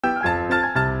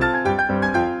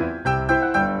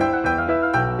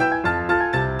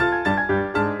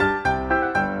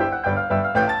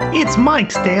It's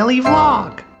Mike's daily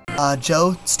vlog.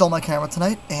 Joe stole my camera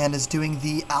tonight and is doing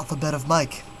the alphabet of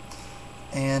Mike.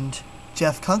 And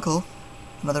Jeff Kunkel,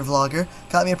 another vlogger,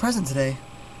 got me a present today.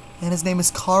 And his name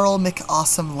is Carl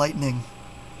McAwesome Lightning.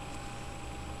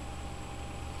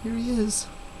 Here he is.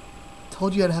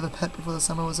 Told you I'd have a pet before the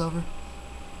summer was over.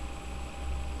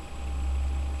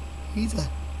 He's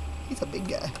a big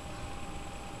guy.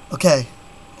 Okay,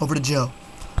 over to Joe.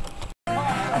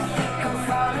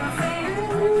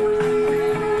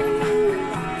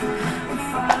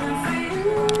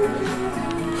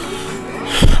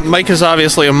 Mike is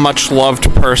obviously a much-loved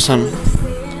person.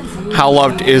 How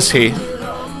loved is he?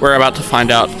 We're about to find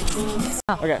out.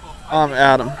 Okay,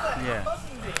 Adam. Yeah.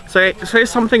 Say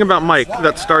something about Mike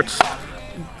that starts...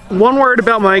 One word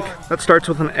about Mike that starts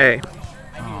with an A.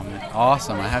 Oh, man.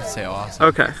 Awesome. I have to say awesome.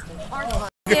 Okay.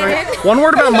 One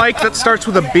word about Mike that starts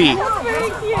with a B.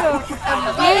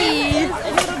 A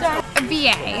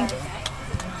BA.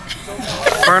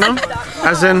 Burnham?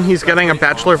 As in, he's getting a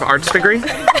Bachelor of Arts degree?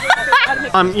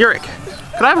 Yurik,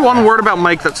 could I have one word about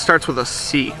Mike that starts with a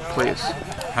C, please?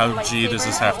 How G does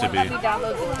this have to be?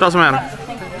 Doesn't matter.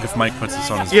 If Mike puts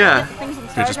this on his Yeah. phone,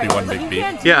 could it just be one big beat?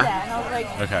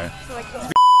 Yeah. Okay.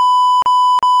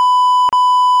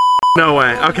 No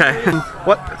way. Okay.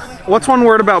 What's one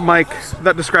word about Mike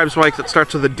that describes Mike that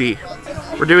starts with a D?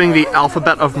 We're doing the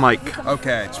alphabet of Mike.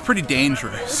 Okay. It's pretty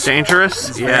dangerous. Dangerous?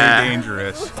 It's yeah. very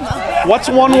dangerous. What's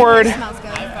one word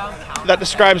that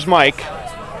describes Mike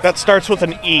that starts with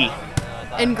an E?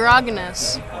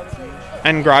 Androgynous.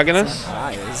 Androgynous?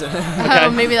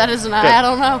 Oh, maybe that is an I. I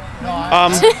don't know.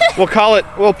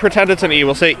 We'll pretend it's an E.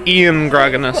 We'll say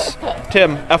Ian-grogynous.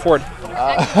 Tim, F word.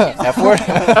 F word?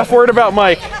 F word about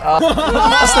Mike.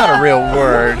 That's not a real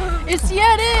word.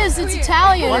 Yeah, it is. It's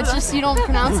Italian. It's just you don't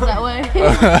pronounce it that way.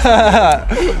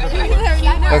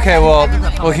 Okay, well,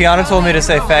 Kiana told me to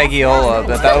say faggiola,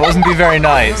 but that wouldn't be very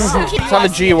nice. Let's have a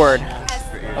G word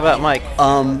about Mike.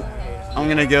 I'm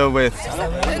gonna go with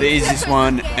the easiest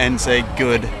one and say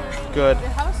good. Good.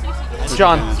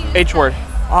 John, H word.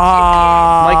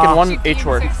 Mike in one H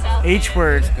word. H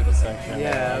word.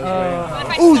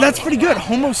 Yeah. Ooh, that's pretty good.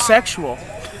 Homosexual.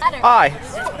 I.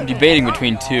 I'm debating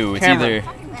between two. It's Cameron.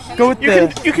 either. Go with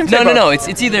You can say both. No.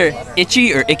 It's either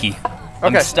itchy or icky.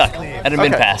 I'm stuck at an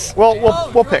impasse. Well,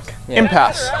 we'll pick. Yeah.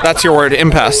 Impasse. That's your word.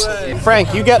 Impasse.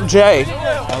 Frank, you get J.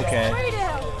 Okay.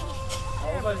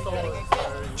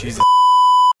 Jesus.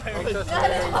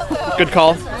 Good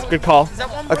call. Good call.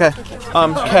 Okay.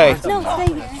 K.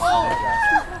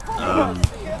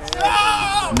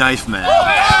 Knife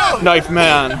man. Knife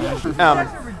man. M.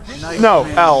 No,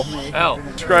 L. L.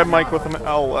 Describe Mike with an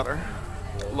L letter.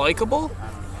 Likable?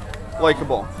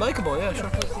 Likeable. Likable, yeah, sure.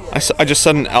 I just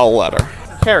said an L letter.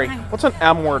 Carrie, what's an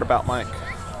M word about Mike?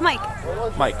 Mike.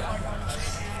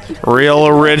 Real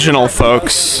original,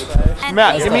 folks.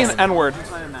 Matt, give me an N word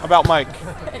about Mike.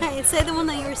 Hey, say the one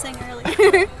that you were saying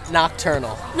earlier.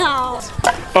 Nocturnal. No.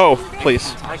 Oh,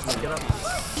 please.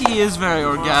 He is very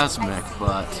orgasmic,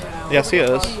 but... Yes, he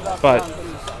is, but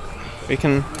we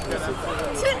can...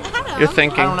 You're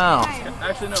thinking. I don't know.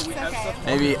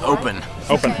 Maybe open.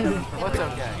 Open.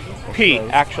 P,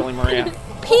 actually, Maria.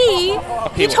 P?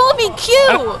 P You told me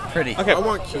Q. Pretty. Okay.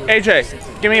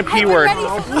 AJ, give me a P word. I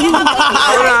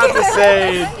don't have to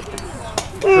say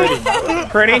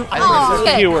Pretty? Oh,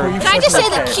 okay. Q word. Can I just say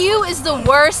that Q is the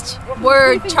worst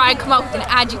word? Try and come up with an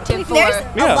adjective for. There's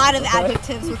Yeah. a lot of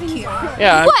adjectives with Q.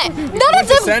 Yeah. What? None of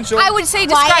them. essential. I would say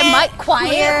describe Mike.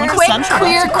 Quiet, quick,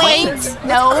 queer, quaint.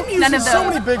 No, none of those. so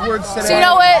many big words today. So you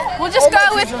know what? We'll just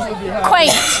go with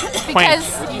quaint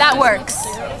because that works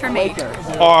for me.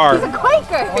 R.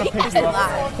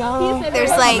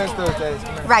 There's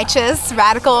like righteous,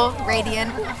 radical,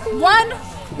 radiant. One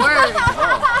word.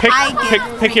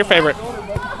 Pick your favorite.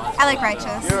 I like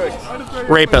righteous.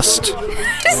 Rapist.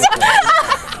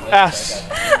 S.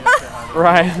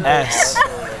 Ryan. S.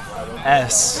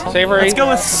 Savory. Let's go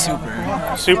with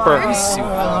super.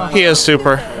 Super. He is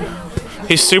super.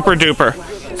 He's super duper.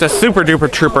 The super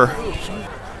duper trooper.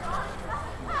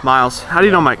 Miles, how do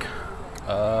you know Mike?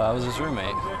 I was his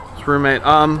roommate. His roommate.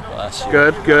 Last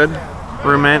year. Good.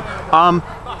 Roommate.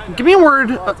 Give me a word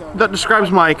that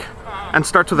describes Mike and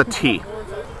starts with a T.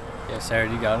 Yeah, Sarah,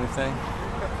 do you got anything?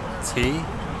 T?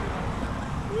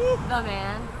 The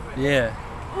man. Yeah.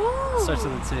 Starts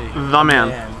with a T. The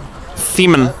man.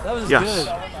 Theman. That was yes.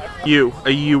 good.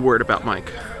 A U word about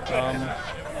Mike.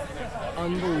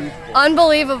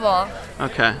 Unbelievable.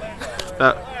 Okay.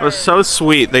 That was so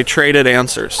sweet. They traded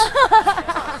answers.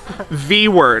 V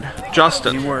word.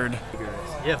 Justin. V word.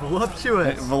 Yeah,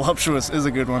 voluptuous. Voluptuous is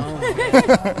a good one.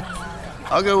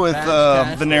 I'll go with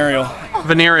venereal.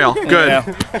 Venereal. Good.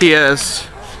 Yeah. He is.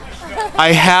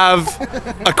 I have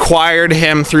acquired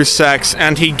him through sex,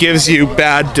 and he gives you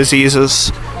bad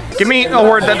diseases. Give me a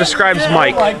word that describes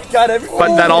Mike,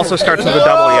 but that also starts with a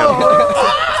W.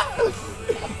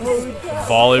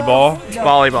 Volleyball.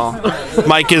 Volleyball.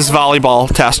 Mike is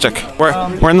volleyball-tastic.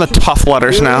 We're in the tough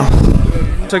letters now.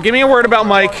 So give me a word about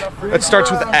Mike that starts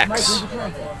with X.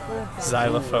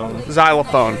 Xylophone.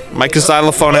 Xylophone. Mike is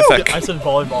xylophonific. I said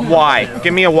volleyball. Y.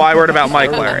 Give me a Y word about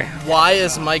Mike, Larry. Why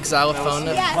is Mike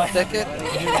xylophonific?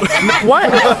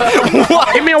 What?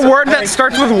 Give me a word that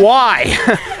starts with Y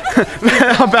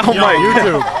about Mike.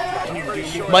 YouTube.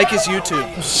 Mike is YouTube.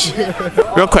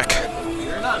 Real quick.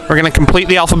 We're gonna complete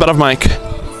the alphabet of Mike.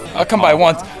 I'll come by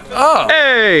once. Oh.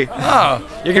 Hey. Oh.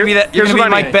 You're gonna be that. You're gonna be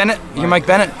Mike Bennett. You're Mike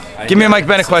Bennett. Give me a Mike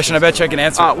Bennett question. I bet you I can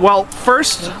answer. Well,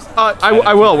 first,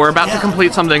 I will. We're about to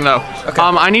complete something though. Okay.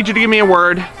 I need you to give me a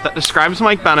word that describes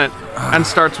Mike Bennett and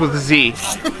starts with Z.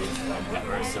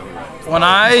 When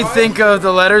I think of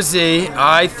the letter Z,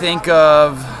 I think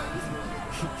of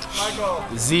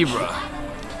zebra.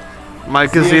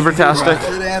 Mike is zebra-tastic.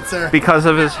 Good answer. Because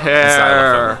of his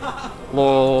hair.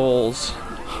 Lols.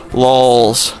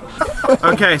 Lols.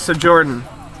 Okay, so Jordan.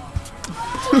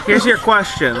 Here's your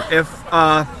question.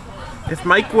 If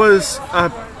Mike was a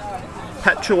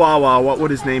pet chihuahua, what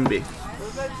would his name be?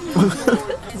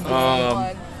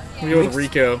 We go with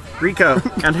Rico. Rico.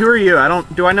 And who are you?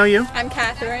 Do I know you? I'm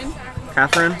Catherine.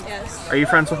 Catherine? Yes. Are you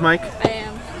friends with Mike? I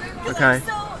am. Okay.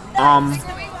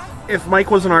 If Mike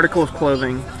was an article of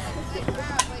clothing,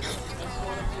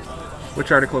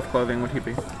 which article of clothing would he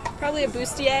be? Probably a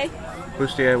bustier.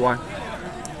 Bustier, why?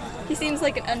 He seems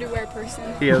like an underwear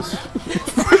person. He is.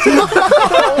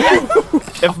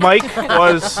 If Mike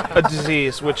was a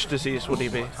disease, which disease would he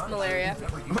be? Malaria.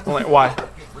 Why?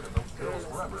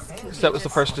 That was the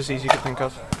first disease you could think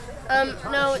of.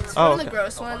 No, it's one of the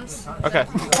gross ones. Okay.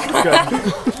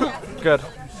 Good. Good.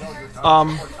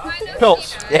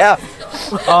 Pills. Yeah.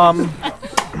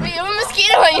 Wait, you have a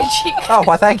mosquito on your cheek. Oh,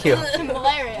 why? Thank you.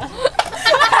 Malaria.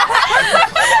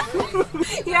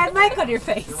 You had Mike on your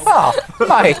face. Oh,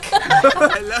 Mike.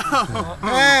 Hello.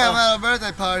 Hey, I'm at a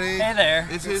birthday party. Hey there.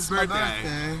 It's his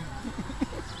birthday.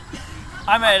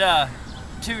 I'm at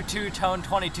 22 Tone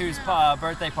 22's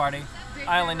birthday party.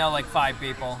 I only know like 5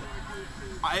 people.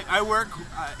 I work,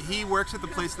 he works at the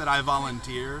place that I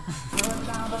volunteer.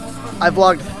 I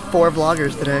vlogged 4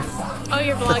 vloggers today. Oh,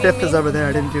 you're The vlogging 5th me? is over there.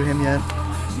 I didn't do him yet.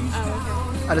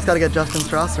 Oh, okay. I just gotta get Justin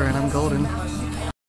Strasser and I'm golden.